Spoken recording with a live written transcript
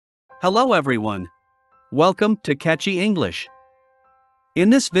Hello everyone. Welcome to Catchy English.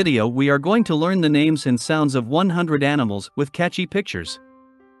 In this video we are going to learn the names and sounds of 100 animals with catchy pictures.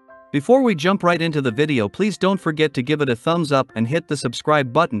 Before we jump right into the video, please don't forget to give it a thumbs up and hit the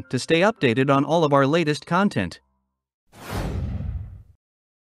subscribe button to stay updated on all of our latest content.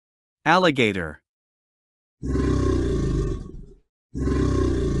 Alligator.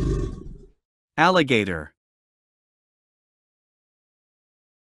 Alligator.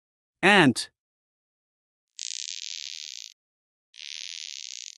 Ant.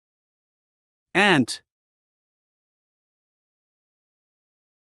 Ant.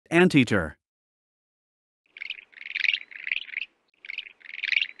 Anteater.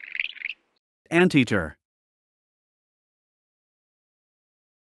 Anteater.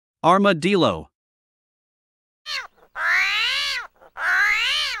 Armadillo.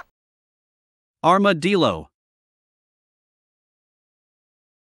 Armadillo.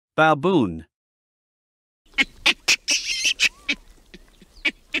 Baboon.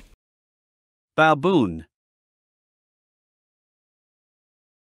 Baboon.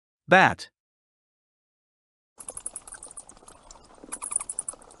 Bat.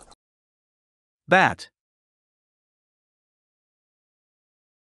 Bat.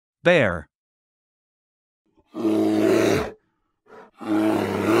 Bear.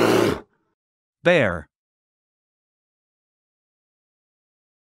 Bear.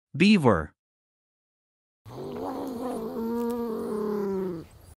 Beaver.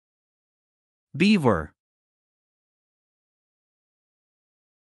 Beaver.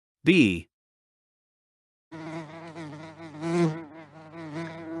 Bee.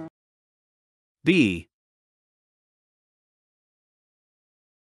 Bee.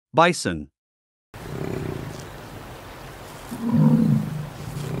 Bison.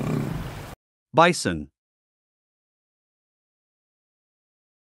 Bison.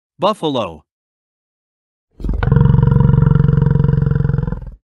 Buffalo.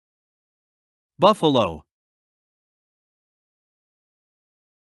 Buffalo.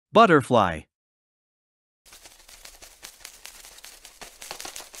 Butterfly.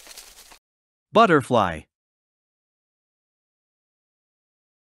 Butterfly.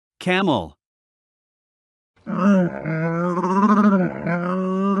 Camel.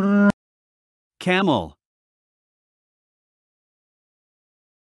 Camel.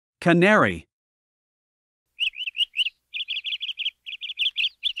 Canary.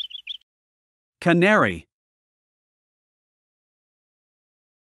 Canary.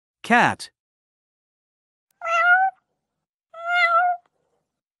 Cat.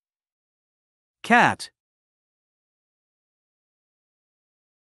 Cat.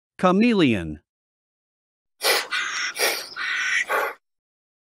 Chameleon.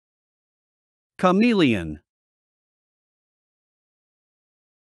 Chameleon.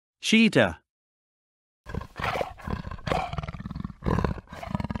 Cheetah.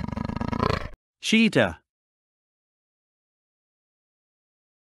 Cheetah.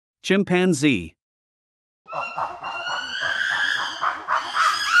 Chimpanzee.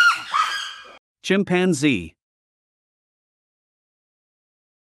 Chimpanzee.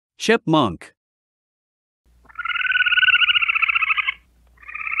 Chipmunk.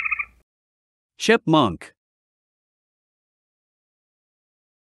 Chipmunk.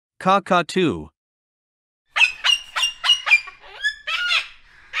 Cockatoo.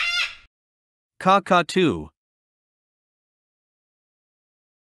 Cockatoo.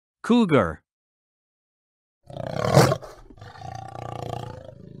 Cougar.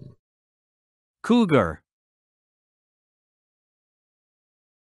 Cougar.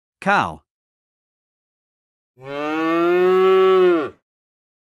 Cow.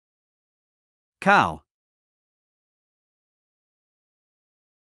 Cow.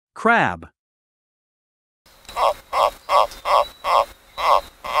 Crab.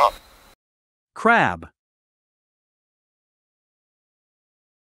 Crab.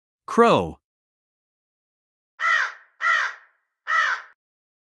 Crow.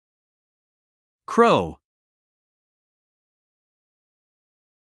 Crow.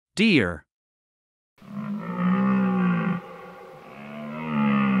 Deer.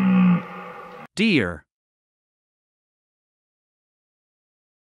 Deer.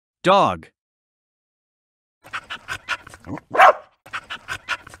 Dog.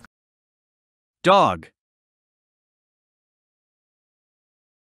 Dog.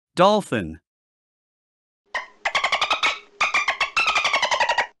 Dolphin.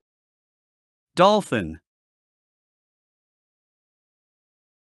 Dolphin.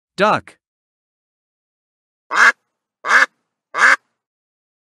 Duck.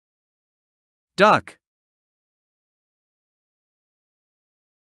 Duck.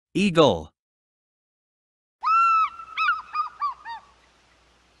 Eagle.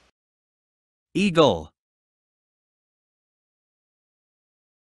 Eagle.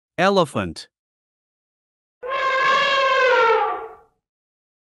 Elephant.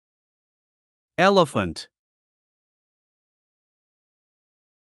 Elephant.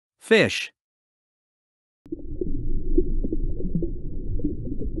 Fish.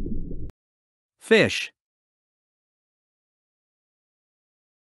 Fish.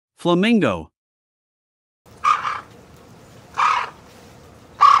 Flamingo.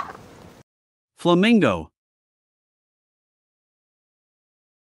 Flamingo.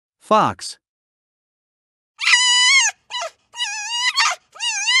 Fox.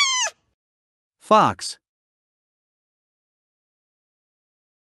 Fox.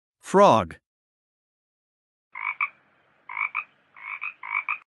 Frog.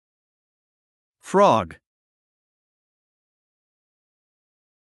 Frog.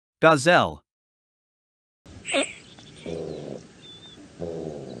 Gazelle.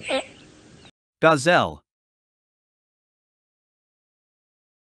 Gazelle.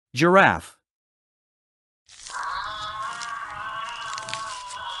 Giraffe.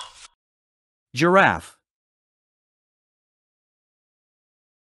 Giraffe.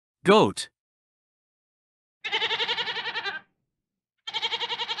 Goat.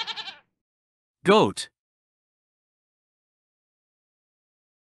 Goat.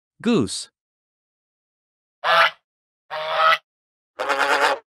 Goose.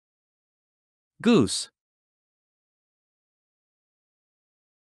 Goose.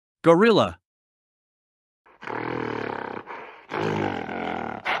 Gorilla.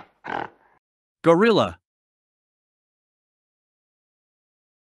 Gorilla.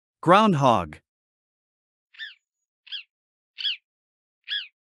 Groundhog.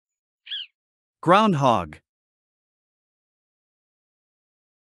 Groundhog.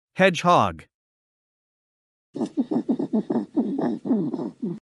 Hedgehog.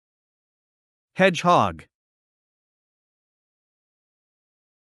 Hedgehog.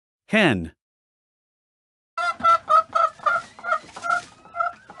 Hen.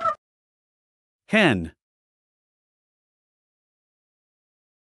 Hen.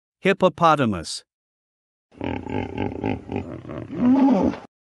 Hippopotamus.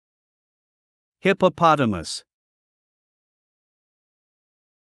 Hippopotamus.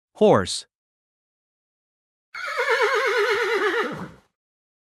 Horse.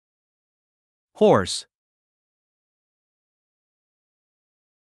 Horse.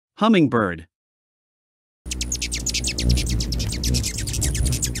 Hummingbird.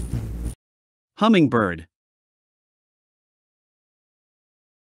 Hummingbird.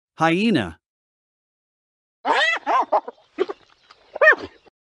 Hyena.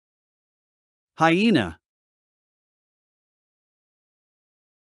 Hyena.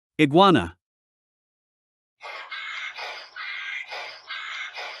 Iguana.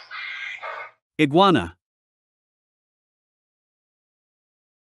 Iguana.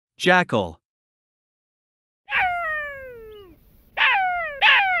 Jackal.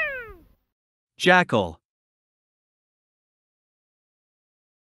 Jackal.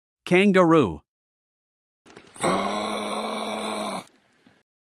 Kangaroo.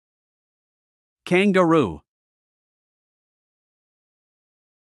 Kangaroo.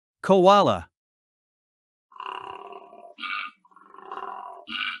 Koala.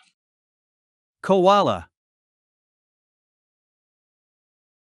 Koala.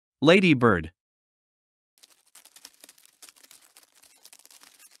 Ladybird.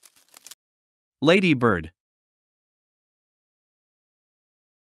 Ladybird.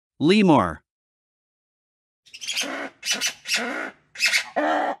 Lemur.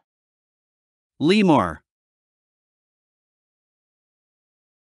 Lemur.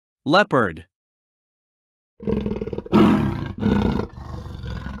 Leopard.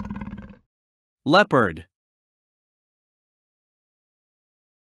 Leopard.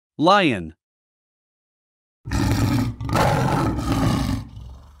 Lion.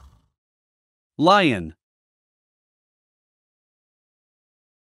 Lion.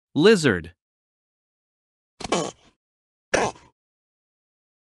 Lizard.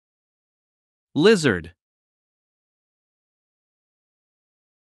 Lizard.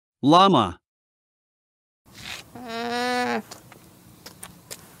 Llama.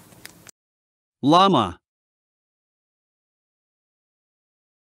 Llama.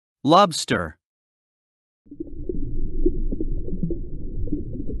 Lobster.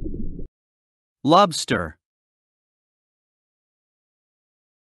 Lobster.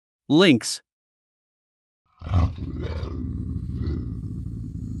 Lynx.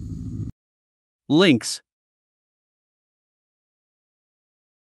 Lynx.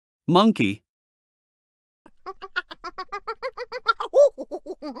 Monkey.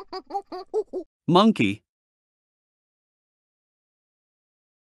 Monkey.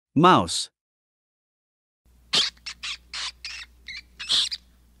 Mouse.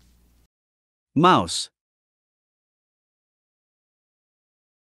 Mouse.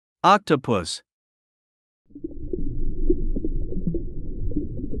 Octopus.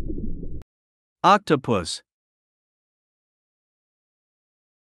 Octopus.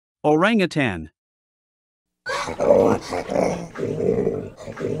 Orangutan.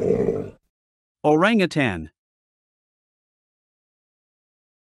 Orangutan.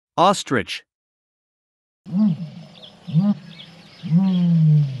 Ostrich.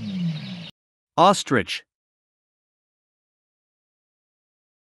 Ostrich.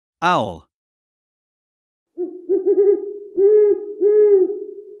 Owl.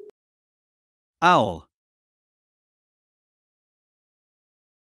 Owl.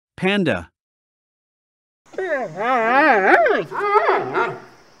 Panda.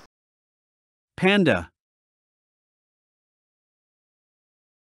 Panda.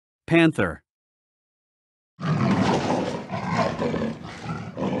 Panther.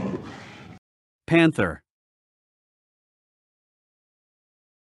 Panther.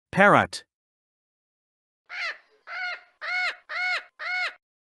 Parrot.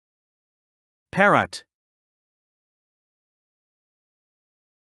 Parrot.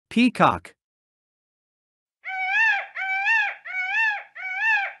 Peacock.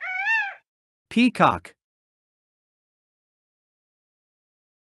 Peacock.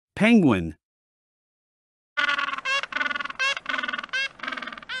 Penguin.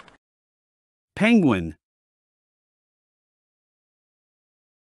 Penguin.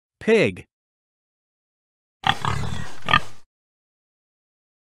 Pig.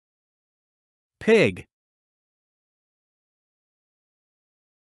 Pig.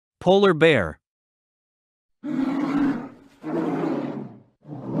 Polar bear.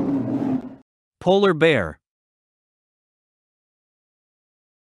 Polar bear.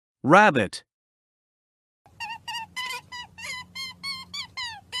 Rabbit.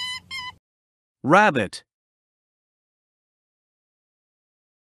 Rabbit.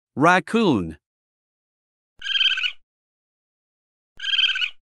 Raccoon.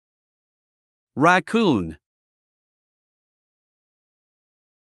 Raccoon.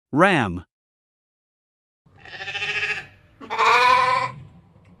 Ram.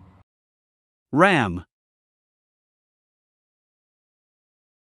 Ram.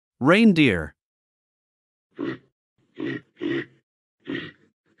 Reindeer.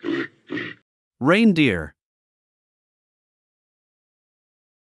 Reindeer.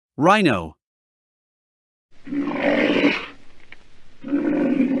 Rhino.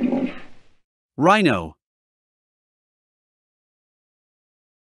 Rhino.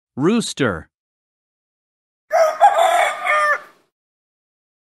 Rooster.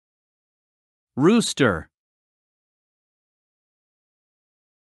 Rooster.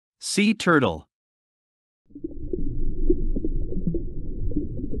 Sea turtle.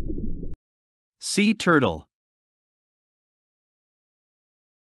 Sea turtle.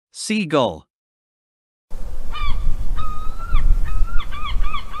 Seagull.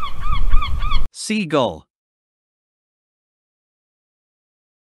 Seagull.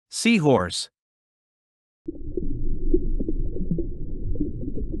 Seahorse.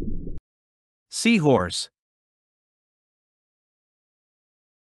 Seahorse.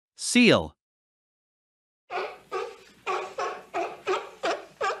 Seal.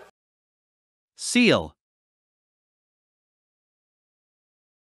 Seal.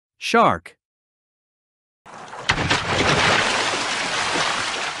 Shark.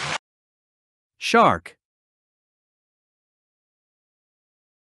 Shark.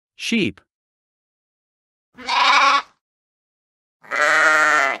 Sheep.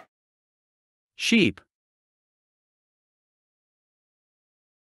 Sheep.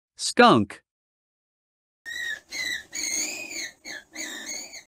 Skunk.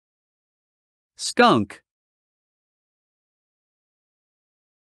 Skunk.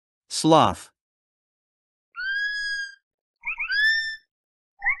 Sloth.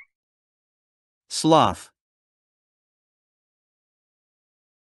 Sloth.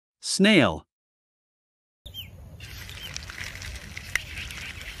 Snail.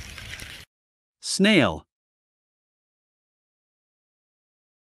 Snail.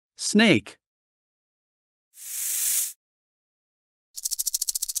 Snake.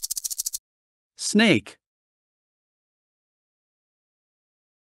 Snake.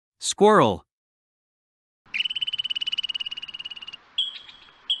 Squirrel.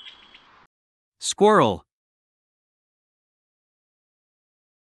 Squirrel.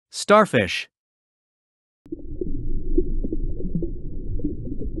 Starfish.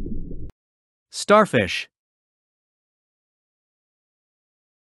 Starfish.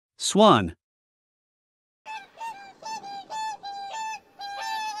 Swan.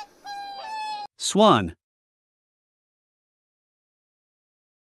 Swan.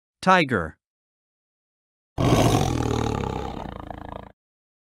 Tiger.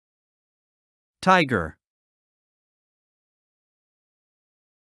 Tiger.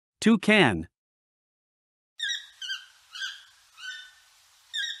 Toucan.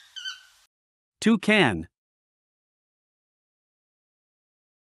 Toucan.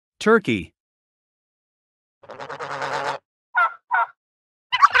 Turkey.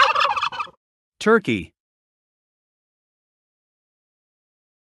 Turkey.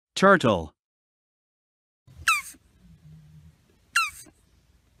 Turtle.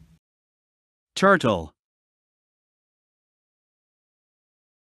 Turtle.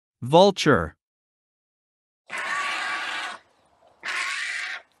 Vulture.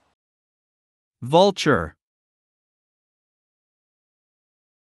 Vulture.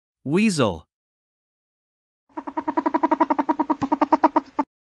 Weasel.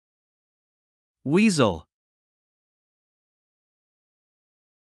 Weasel.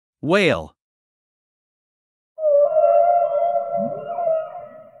 Whale.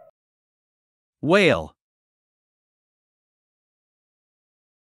 Whale.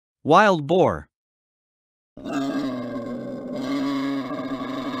 Wild boar.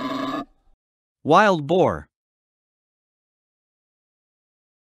 Wild boar.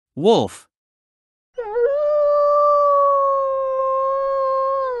 Wolf.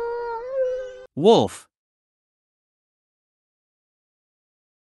 Wolf.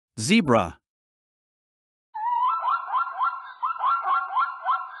 Zebra.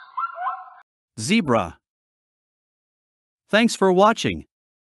 Zebra. Thanks for watching.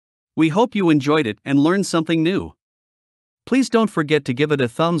 We hope you enjoyed it and learned something new. Please don't forget to give it a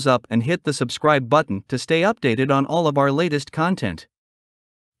thumbs up and hit the subscribe button to stay updated on all of our latest content.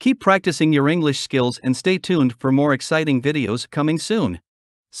 Keep practicing your English skills and stay tuned for more exciting videos coming soon.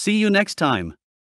 See you next time.